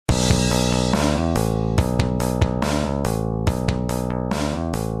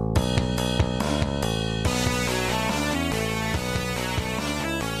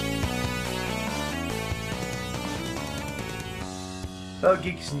Hello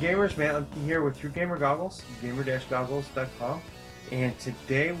Geeks and Gamers, Matt Lemke here with True Gamer Goggles, gamer-goggles.com, and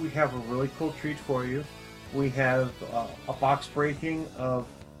today we have a really cool treat for you. We have a box breaking of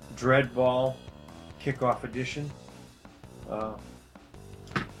Dreadball Kick Off Edition.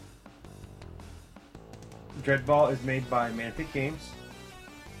 Dreadball is made by Mantic Games,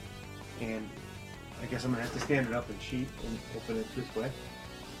 and I guess I'm going to have to stand it up and cheat and open it this way.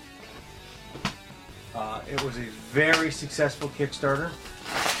 It was a very successful Kickstarter.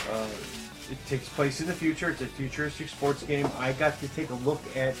 It takes place in the future. It's a futuristic sports game. I got to take a look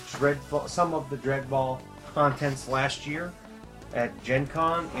at some of the Dreadball contents last year at Gen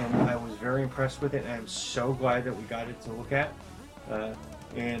Con, and I was very impressed with it, and I'm so glad that we got it to look at.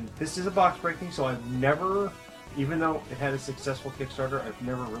 And this is a box breaking, so I've never, even though it had a successful Kickstarter, I've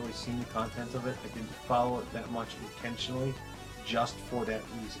never really seen the contents of it. I didn't follow it that much intentionally, just for that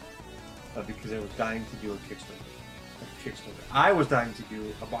reason. Because I was dying to do a Kickstarter. I was dying to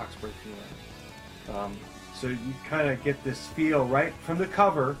do a box breaking one. So you kind of get this feel right from the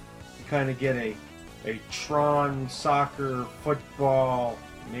cover. You kind of get a Tron, soccer, football,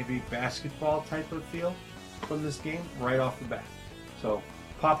 maybe basketball type of feel from this game right off the bat. So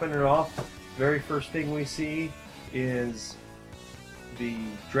popping it off, very first thing we see is the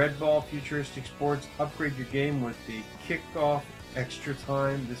Dreadball Futuristic Sports. Upgrade your game with the Kick Off Extra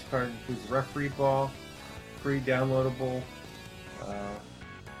Time. This card includes referee ball, free downloadable,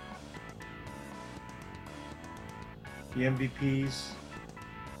 the MVPs,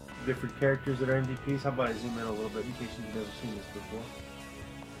 different characters that are MVPs. How about I zoom in a little bit in case you've never seen this before.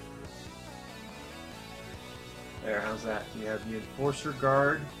 There, how's that? You have the Enforcer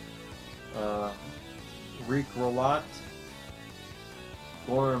Guard, Reek Roulette,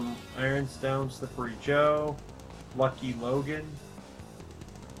 Gorham Ironstone, Slippery Joe, Lucky Logan,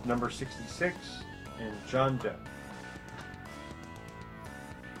 number 66, and John Doe.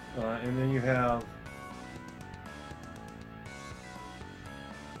 And then you have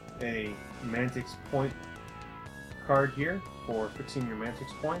a Mantic's Point card here for fixing your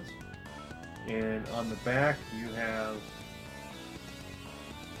Mantic's points. And on the back you have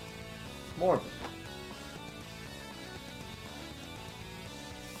more of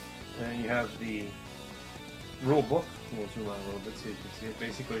them. And you have the rule book. We'll zoom out a little bit so you can see it.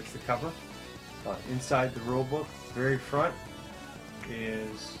 Basically, it's the cover. Inside the rule book, very front,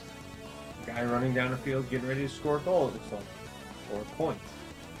 is a guy running down the field getting ready to score a goal, it looks like, or a point.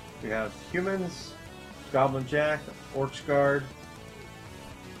 We have humans, Goblin Jack, Orcs Guard,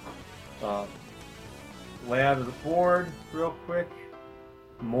 layout of the board, real quick.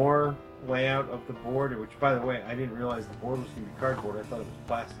 More layout of the board, which, by the way, I didn't realize the board was going to be cardboard. I thought it was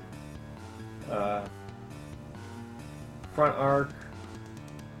plastic. Front arc,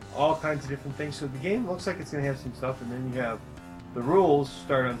 all kinds of different things. So the game looks like it's going to have some stuff, and then you have the rules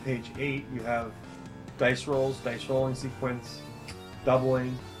start on page 8. You have dice rolls, dice rolling sequence,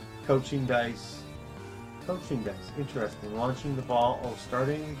 doubling, coaching dice, interesting, launching the ball,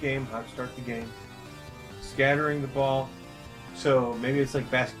 starting the game, how to start the game, scattering the ball, so maybe it's like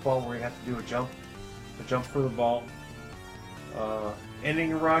basketball where you have to do a jump for the ball,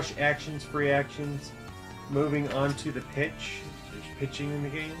 ending a rush, actions, free actions, moving onto the pitch, there's pitching in the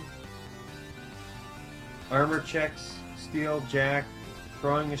game, armor checks, steal, jack,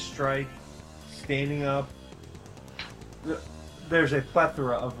 throwing a strike, standing up. There's a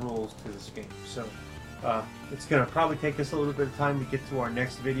plethora of rules to this game, so it's going to probably take us a little bit of time to get to our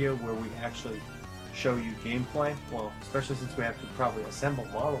next video where we actually show you gameplay, well, especially since we have to probably assemble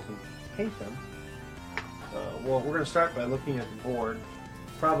models and paint them. Well, we're going to start by looking at the board.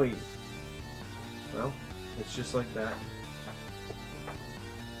 Probably, well, it's just like that.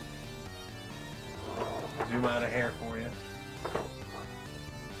 Zoom out a hair for you.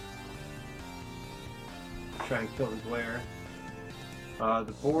 Try and kill the glare.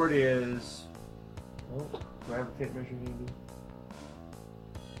 The board is, gravitate measure maybe.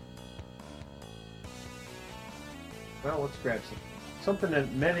 Well, let's grab something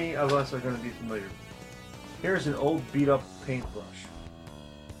that many of us are going to be familiar with. Here's an old beat-up paintbrush.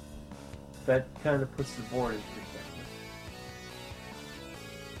 That kind of puts the board in perspective.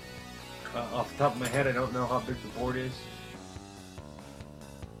 Off the top of my head, I don't know how big the board is.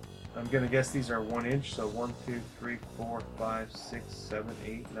 I'm going to guess these are 1 inch, so 1, 2, 3, 4, 5, 6, 7,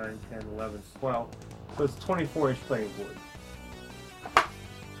 8, 9, 10, 11, 12. So it's a 24-inch playing board.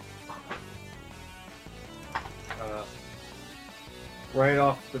 Right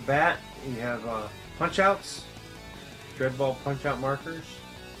off the bat, you have punch-outs, Dreadball punch-out markers,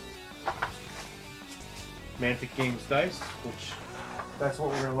 Mantic Games dice, which that's what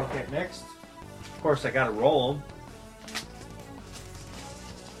we're going to look at next. Of course, I got to roll them.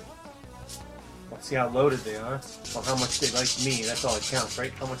 Let's see how loaded they are, or how much they like me. That's all that counts,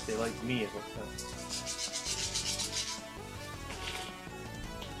 right? How much they like me is what counts.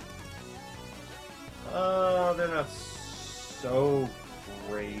 Oh, they're not so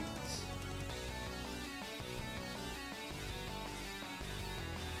great.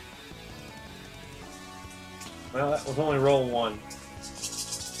 Well, that was only roll 1.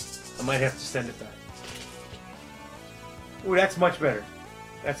 I might have to send it back. Ooh, that's much better.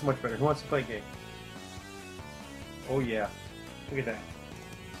 That's much better. Who wants to play a game? Oh yeah. Look at that.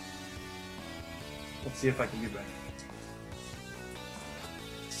 Let's see if I can do better.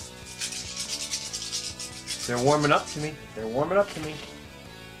 They're warming up to me. They're warming up to me.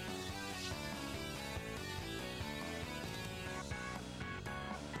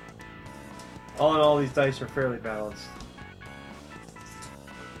 All in all, these dice are fairly balanced.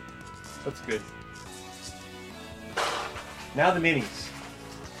 That's good. Now the minis.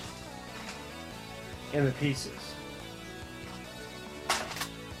 And the pieces.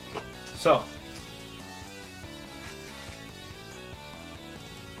 So.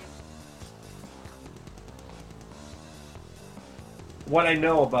 What I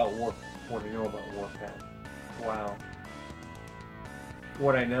know about Warpath. Wow.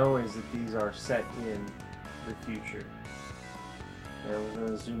 What I know is that these are set in the future. And we're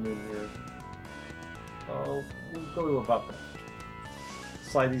going to zoom in here. Oh, we'll go to about that.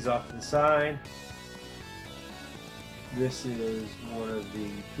 Slide these off to the side. This is one of the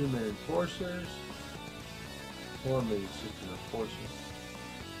human enforcers. Or maybe it's just an enforcer.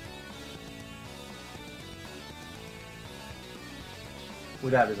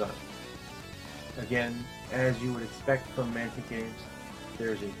 Without his arm. Again, as you would expect from Mantic Games,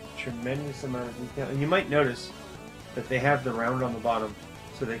 there's a tremendous amount of detail. And you might notice that they have the round on the bottom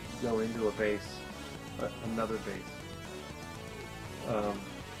so they can go into a base, another base.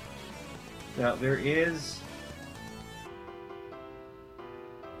 Now there is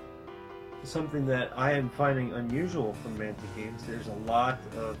something that I am finding unusual from Mantic Games. There's a lot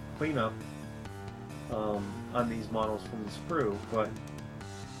of cleanup on these models from the sprue, but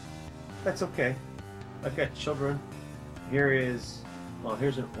that's okay. I've got children. Here is, well,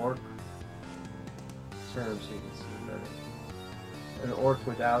 here's an orc. Turn them so you can see better. An orc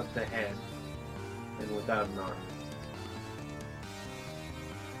without the head and without an arm.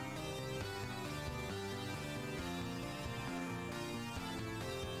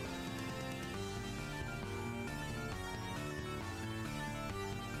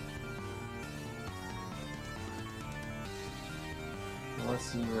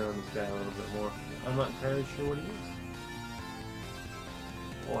 Let's zoom in on this guy a little bit more. I'm not entirely sure what he is.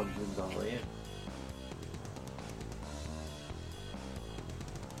 Oh, I'm zoomed all the way in.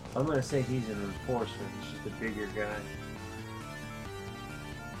 I'm going to say he's an enforcer. He's just a bigger guy.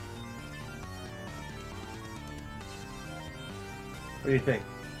 What do you think?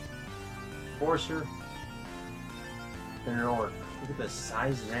 Enforcer and an orc. Look at the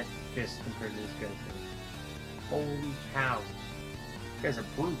size of that fist compared to this guy's fist. Holy cow. These guys are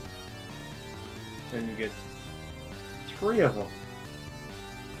brute. Then you get 3 of them.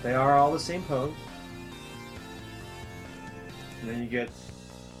 They are all the same pose. And then you get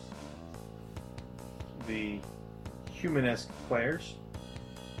the human-esque players,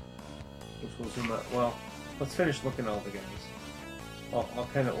 which will zoom out. Well, let's finish looking at all the guys. I'll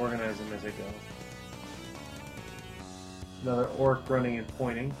kind of organize them as I go. Another orc running and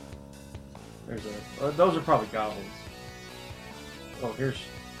pointing. There's a. Those are probably goblins. Oh, here's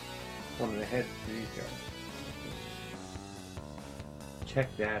one of the heads for these guys.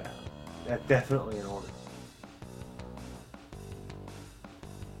 Check that out. That's definitely an orc.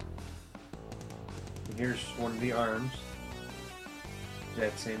 And here's one of the arms.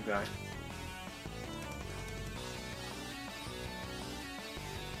 That same guy.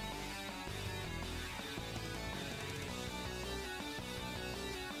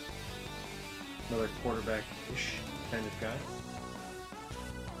 Another quarterback-ish kind of guy.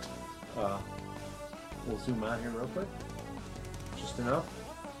 We'll zoom out here real quick. Just enough.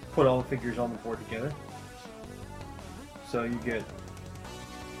 Put all the figures on the board together. So you get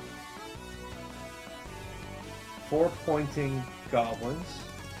 4 pointing goblins,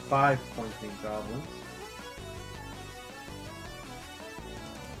 5 pointing goblins,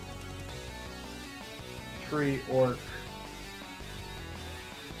 3 orc,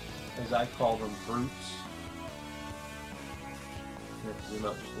 as I call them, brutes. I have to zoom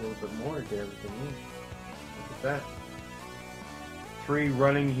out just a little bit more to get everything in. Look at that. 3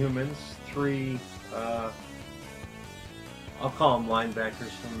 running humans, 3, I'll call them linebackers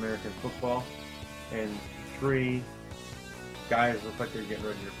from American football, and 3 guys look like they're getting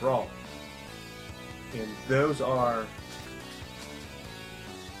ready to brawl. And those are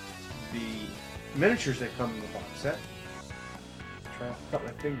the miniatures that come in the box set. Trying to cut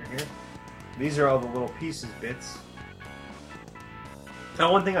my finger here. These are all the little pieces, bits.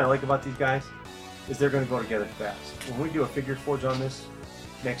 Now, one thing I like about these guys is they're going to go together fast. When we do a figure forge on this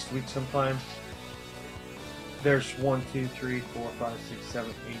next week sometime, there's 1, 2, 3, 4, 5, 6,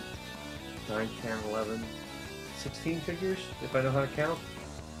 7, 8, 9, 10, 11, 16 figures, if I know how to count.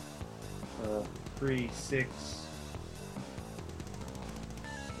 3, 6,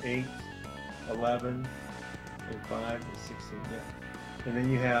 8, 11, and 5, and 16, yeah. And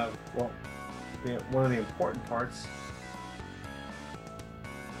then you have, well, one of the important parts,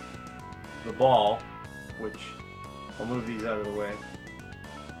 the ball, which I'll move these out of the way,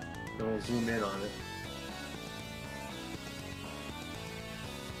 and we'll zoom in on it.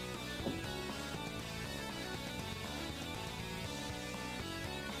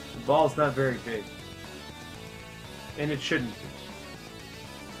 The ball's not very big, and it shouldn't be,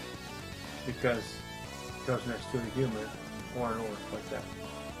 because it goes next to a human or an orc like that.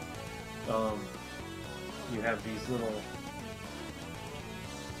 You have these little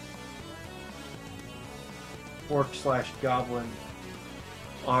orc/goblin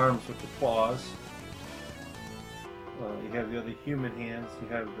arms with the claws. You have the other human hands. You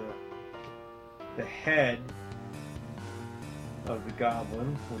have the head of the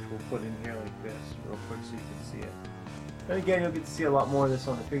goblin, which we'll put in here like this real quick so you can see it. And again, you'll get to see a lot more of this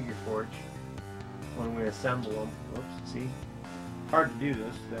on the figure forge when we assemble them. Oops, see? Hard to do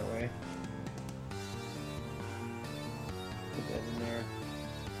this that way. Put that in there.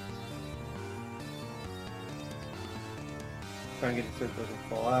 Try and get it so it doesn't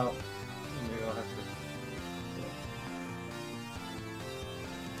fall out. And maybe I'll have to.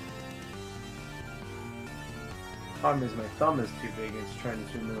 Problem is my thumb is too big. It's trying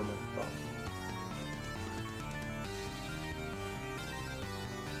to zoom in on my thumb.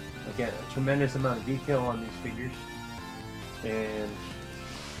 Again, a tremendous amount of detail on these figures, and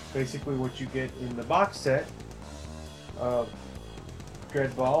basically what you get in the box set of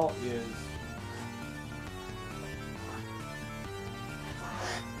Dreadball is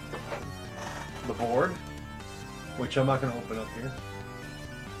the board, which I'm not going to open up here.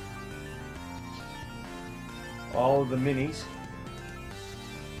 All of the minis,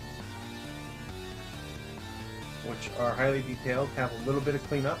 which are highly detailed, have a little bit of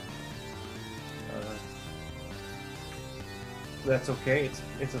cleanup. That's okay.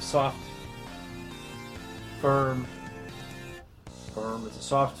 It's a soft, firm. It's a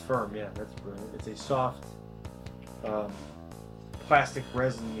soft, firm. Yeah, that's brilliant. It's a soft, plastic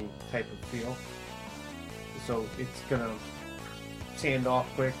resin-y type of feel. So it's gonna sand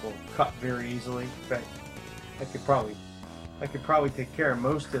off quick or cut very easily. In fact, I could probably take care of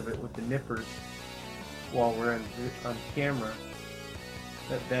most of it with the nippers while we're on camera.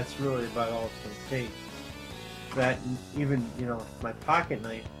 That's really about all it's going to take. That, even, you know, my pocket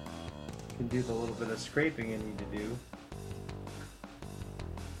knife can do the little bit of scraping I need to do.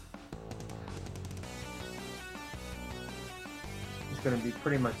 It's going to be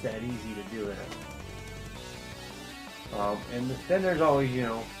pretty much that easy to do it. And then there's always, you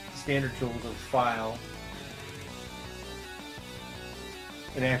know, standard tools of file,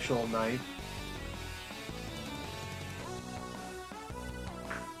 an actual knife,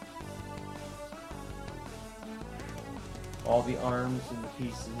 all the arms and the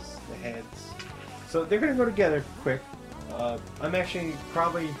pieces, the heads. So they're going to go together quick. I'm actually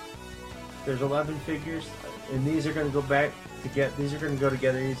probably, there's 11 figures, and these are going to go back to get, these are going to go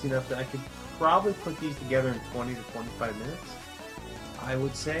together easy enough that I could probably put these together in 20 to 25 minutes, I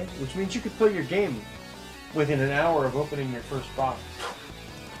would say, which means you could play your game within an hour of opening your first box.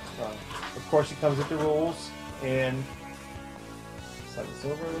 Of course, it comes with the rules, and slide this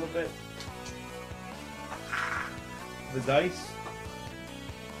over a little bit. The dice,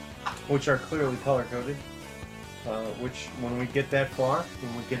 which are clearly color-coded, which when we get that far,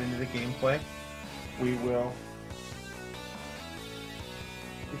 when we get into the gameplay, we will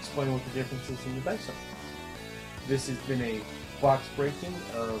explain what the differences in the dice are. This has been a box breaking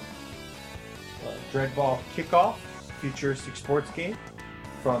of Dreadball Kick Off, futuristic sports game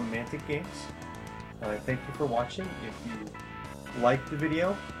from Mantic Games. Thank you for watching. If you liked the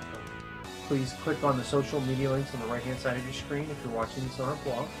video, please click on the social media links on the right hand side of your screen if you're watching this on our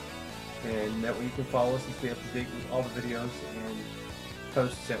blog, and that way you can follow us and stay up to date with all the videos and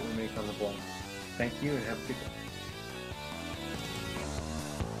posts that we make on the blog. Thank you and have a good day.